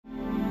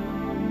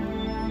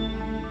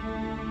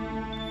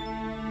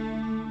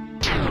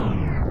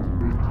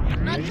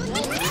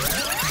Okay.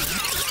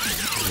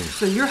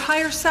 So your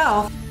higher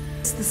self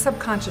is the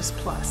subconscious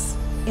plus,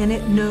 and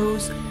it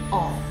knows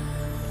all.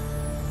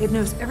 It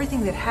knows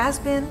everything that has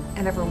been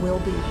and ever will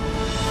be.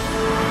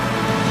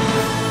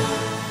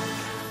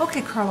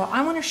 Okay, Carlo,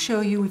 I want to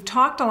show you, we've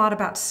talked a lot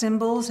about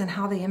symbols and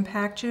how they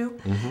impact you,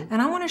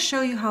 and I want to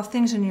show you how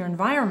things in your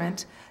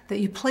environment that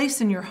you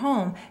place in your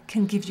home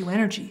can give you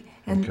energy.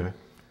 And,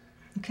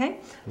 okay?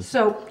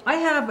 So I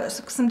have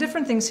some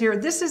different things here.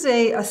 This is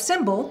a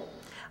symbol.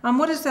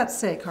 What does that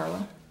say,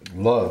 Carlo?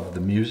 Love,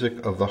 the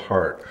music of the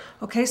heart.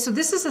 Okay, so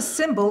this is a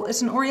symbol,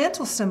 it's an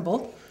Oriental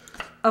symbol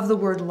of the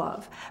word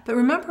love. But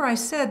remember I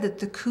said that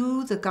the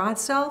Ku, the God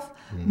self,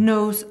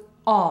 knows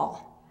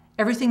all.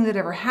 Everything that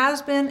ever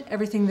has been,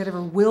 everything that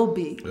ever will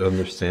be. It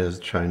understands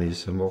Chinese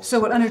symbols.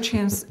 So it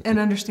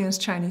understands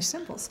Chinese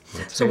symbols.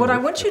 So what I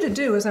want you to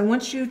do is I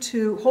want you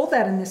to hold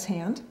that in this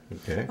hand.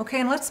 Okay.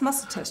 Okay, and let's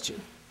muscle test you.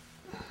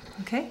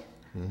 Okay?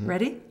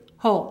 Ready?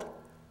 Hold.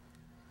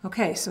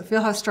 Okay, so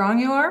feel how strong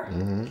you are?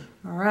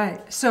 All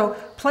right. So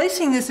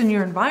placing this in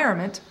your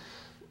environment,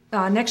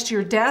 next to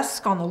your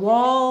desk, on the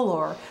wall,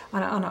 or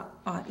on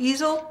an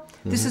easel,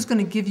 this is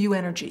going to give you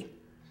energy.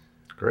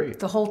 Great.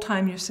 The whole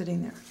time you're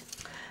sitting there.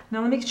 Now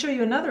let me show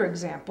you another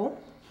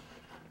example.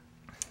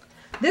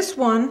 This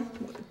one,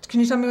 can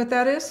you tell me what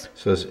that is? It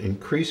says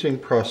increasing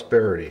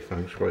prosperity,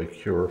 feng shui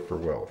cure for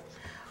wealth.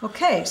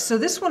 Okay, so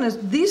this one is,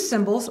 these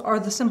symbols are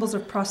the symbols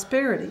of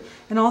prosperity.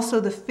 And also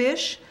the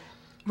fish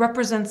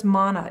represents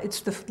mana. It's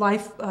the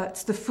life,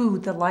 it's the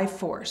food, the life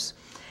force.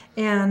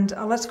 And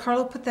let's,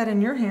 Carlo, put that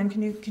in your hand.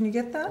 Can you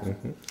get that?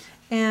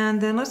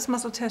 And then let's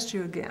muscle test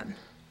you again.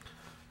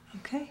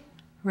 Okay,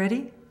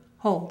 ready?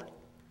 Hold.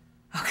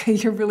 Okay,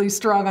 you're really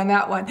strong on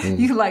that one.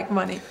 You like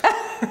money.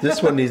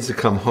 This one needs to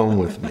come home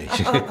with me.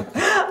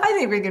 I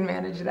think we can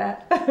manage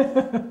that.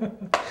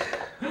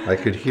 I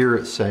could hear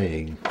it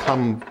saying,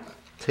 come,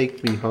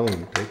 take me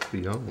home, take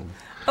me home.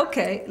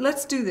 Okay,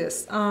 let's do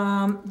this.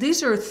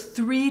 These are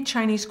 3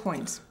 Chinese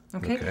coins,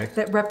 okay,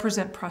 that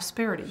represent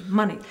prosperity,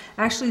 money.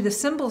 Actually, the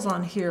symbols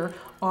on here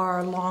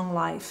are long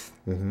life.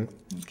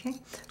 Okay,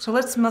 so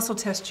let's muscle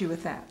test you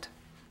with that.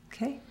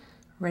 Okay,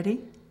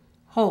 ready?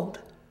 Hold.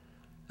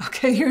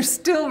 Okay, you're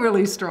still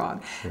really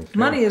strong.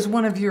 Money is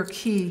one of your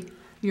key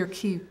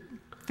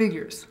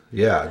figures.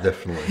 Yeah,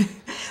 definitely.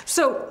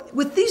 So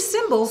with these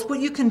symbols,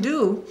 what you can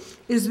do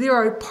is there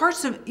are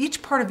parts of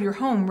each part of your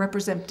home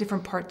represent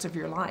different parts of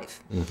your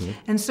life.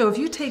 And so if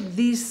you take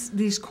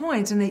these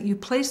coins and that you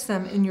place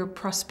them in your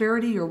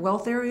prosperity or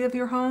wealth area of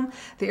your home,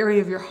 the area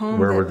of your home.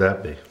 Where would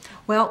that be?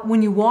 Well,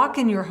 when you walk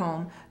in your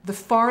home, the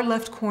far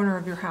left corner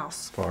of your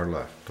house Far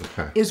left,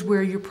 okay. is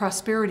where your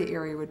prosperity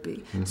area would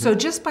be. So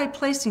just by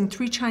placing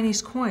 3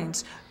 Chinese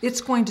coins, it's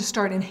going to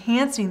start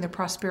enhancing the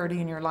prosperity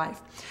in your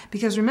life.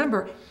 Because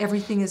remember,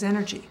 everything is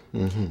energy.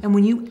 And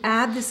when you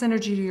add this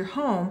energy to your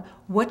home,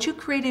 what you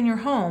create in your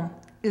home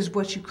is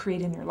what you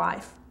create in your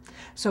life.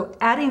 So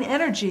adding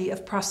energy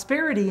of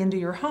prosperity into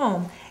your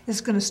home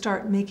is going to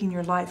start making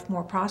your life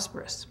more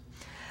prosperous.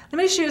 Let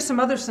me show you some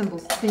other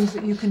symbols, things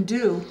that you can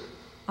do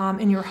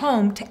in your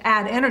home to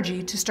add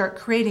energy to start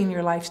creating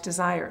your life's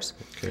desires.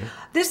 Okay.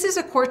 This is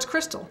a quartz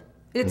crystal.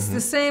 It's the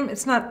same,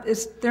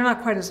 they're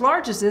not quite as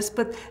large as this,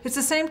 but it's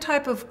the same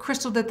type of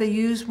crystal that they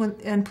use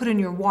and put in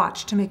your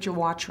watch to make your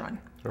watch run.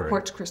 Right.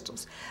 Quartz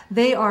crystals.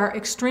 They are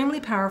extremely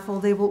powerful.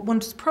 They will,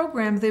 once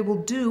programmed, they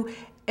will do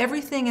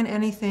everything and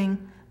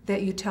anything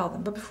that you tell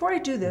them. But before I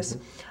do this,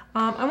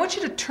 I want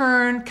you to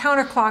turn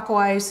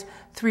counterclockwise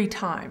 3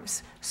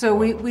 times. So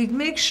we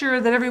make sure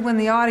that everyone in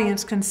the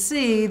audience can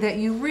see that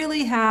you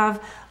really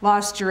have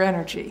lost your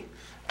energy.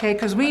 Okay,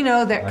 because we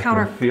know that I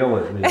can feel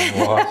it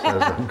being lost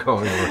as I'm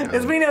going around.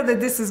 Because we know that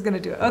this is going to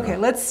do it. Okay,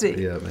 let's see.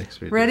 Yeah, it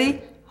makes me ready?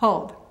 dizzy.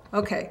 Hold.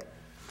 Okay.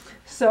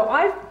 So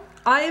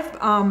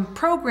I've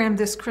programmed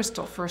this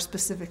crystal for a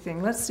specific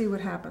thing. Let's see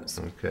what happens.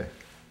 Okay.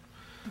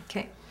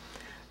 Okay.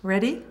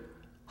 Ready?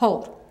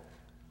 Hold.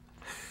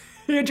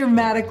 You're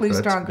dramatically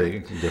stronger.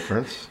 That's a big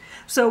difference.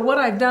 So what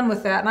I've done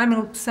with that, and I'm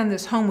going to send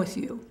this home with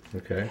you.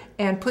 Okay.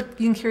 And you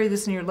can carry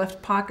this in your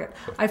left pocket.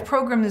 I've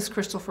programmed this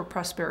crystal for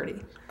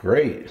prosperity.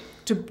 Great.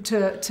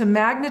 To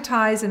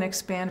magnetize and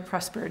expand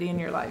prosperity in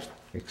your life.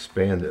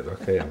 Expand it.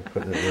 Okay, I'm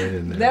putting it right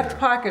in there. Left now.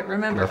 pocket,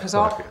 remember, Left because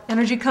all pocket.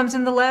 energy comes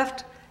in the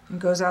left and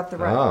goes out the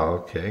right.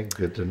 Oh, okay.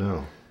 Good to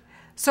know.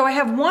 So I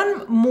have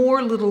one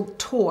more little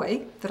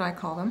toy that I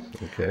call them.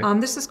 Okay.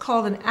 This is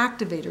called an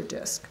activator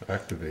disc.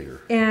 Activator.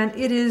 And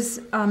it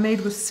is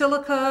made with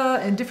silica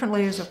and different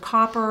layers of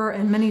copper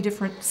and many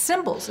different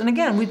symbols. And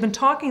again, we've been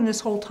talking this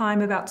whole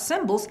time about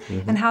symbols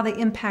and how they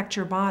impact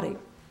your body.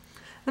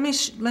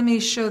 Let me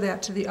show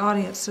that to the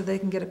audience so they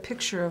can get a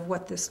picture of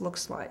what this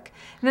looks like.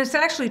 And it's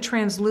actually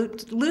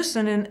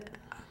translucent and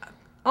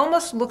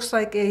almost looks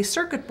like a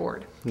circuit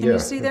board. Can you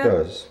see that? Yeah,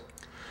 it does.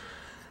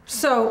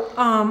 So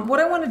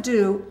what I want to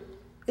do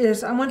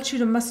is I want you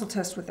to muscle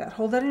test with that.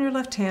 Hold that in your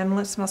left hand and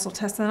let's muscle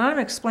test. And I'm going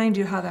to explain to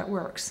you how that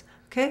works.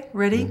 Okay,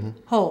 ready?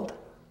 Hold.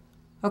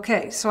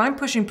 Okay, so I'm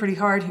pushing pretty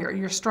hard here.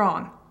 You're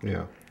strong.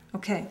 Yeah.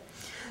 Okay.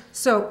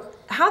 So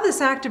how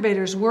this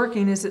activator is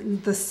working is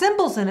that the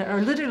symbols in it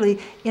are literally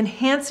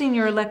enhancing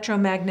your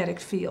electromagnetic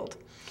field.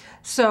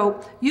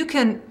 So you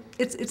can,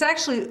 it's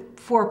actually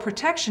for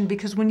protection,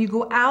 because when you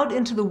go out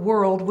into the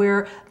world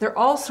where there are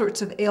all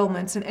sorts of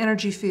ailments and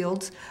energy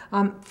fields,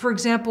 for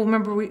example,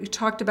 remember we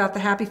talked about the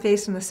happy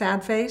face and the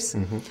sad face?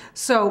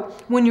 So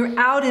when you're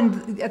out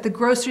at the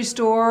grocery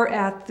store,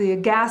 at the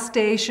gas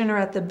station, or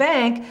at the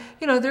bank,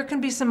 you know, there can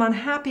be some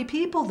unhappy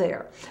people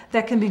there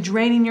that can be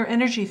draining your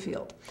energy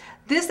field.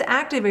 This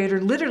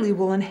activator literally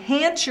will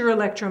enhance your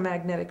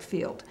electromagnetic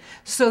field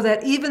so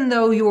that even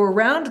though you're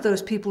around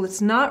those people,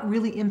 it's not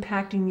really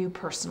impacting you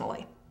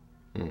personally.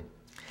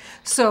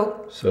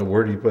 So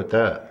where do you put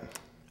that?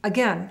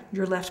 Again,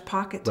 your left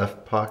pocket.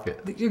 Left pocket.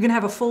 You're going to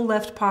have a full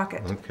left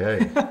pocket.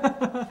 Okay.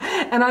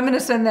 And I'm going to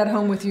send that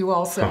home with you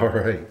also. All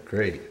right,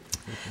 great.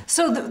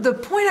 So the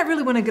point I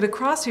really want to get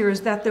across here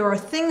is that there are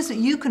things that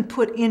you can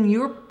put in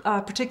your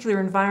particular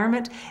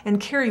environment and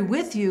carry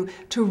with you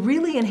to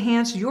really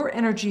enhance your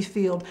energy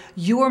field,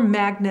 your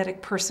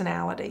magnetic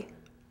personality.